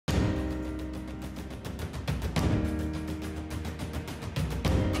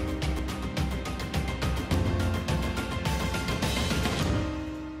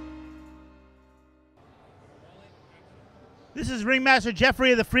This is Ringmaster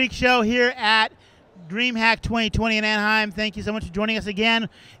Jeffrey of the Freak Show here at Dreamhack 2020 in Anaheim. Thank you so much for joining us again.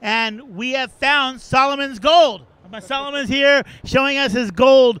 And we have found Solomon's gold. Solomon's here showing us his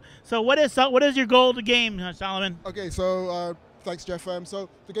gold. So what is your gold game, Solomon? Okay, so thanks, Jeff. So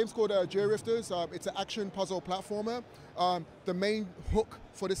the game's called Georifters. It's an action puzzle platformer. The main hook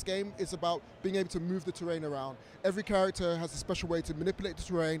for this game is about being able to move the terrain around. Every character has a special way to manipulate the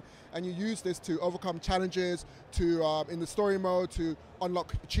terrain, and you use this to overcome challenges, to in the story mode, to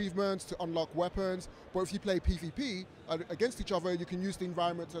unlock achievements, to unlock weapons. But if you play PvP against each other, you can use the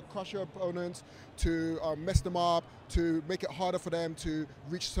environment to crush your opponents, to mess them up, to make it harder for them to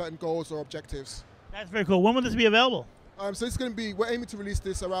reach certain goals or objectives. That's very cool. When will this be available? So it's going to be, we're aiming to release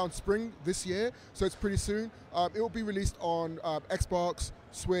this around spring this year, so it's pretty soon. It will be released on Xbox,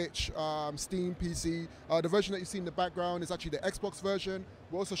 Switch, Steam, PC. The version that you see in the background is actually the Xbox version.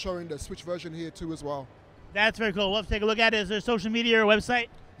 We're also showing the Switch version here too as well. That's very cool. We'll have to take a look at it. Is there social media or website?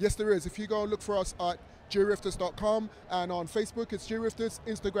 Yes, there is. If you go look for us at georifters.com, and on Facebook it's Georifters,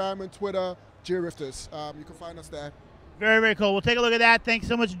 Instagram and Twitter, Georifters. You can find us there. Very, very cool. We'll take a look at that. Thanks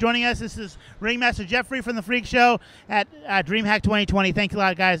so much for joining us. This is Ringmaster Jeffrey from the Freak Show at Dreamhack 2020. Thanks a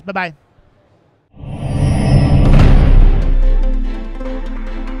lot, guys. Bye-bye.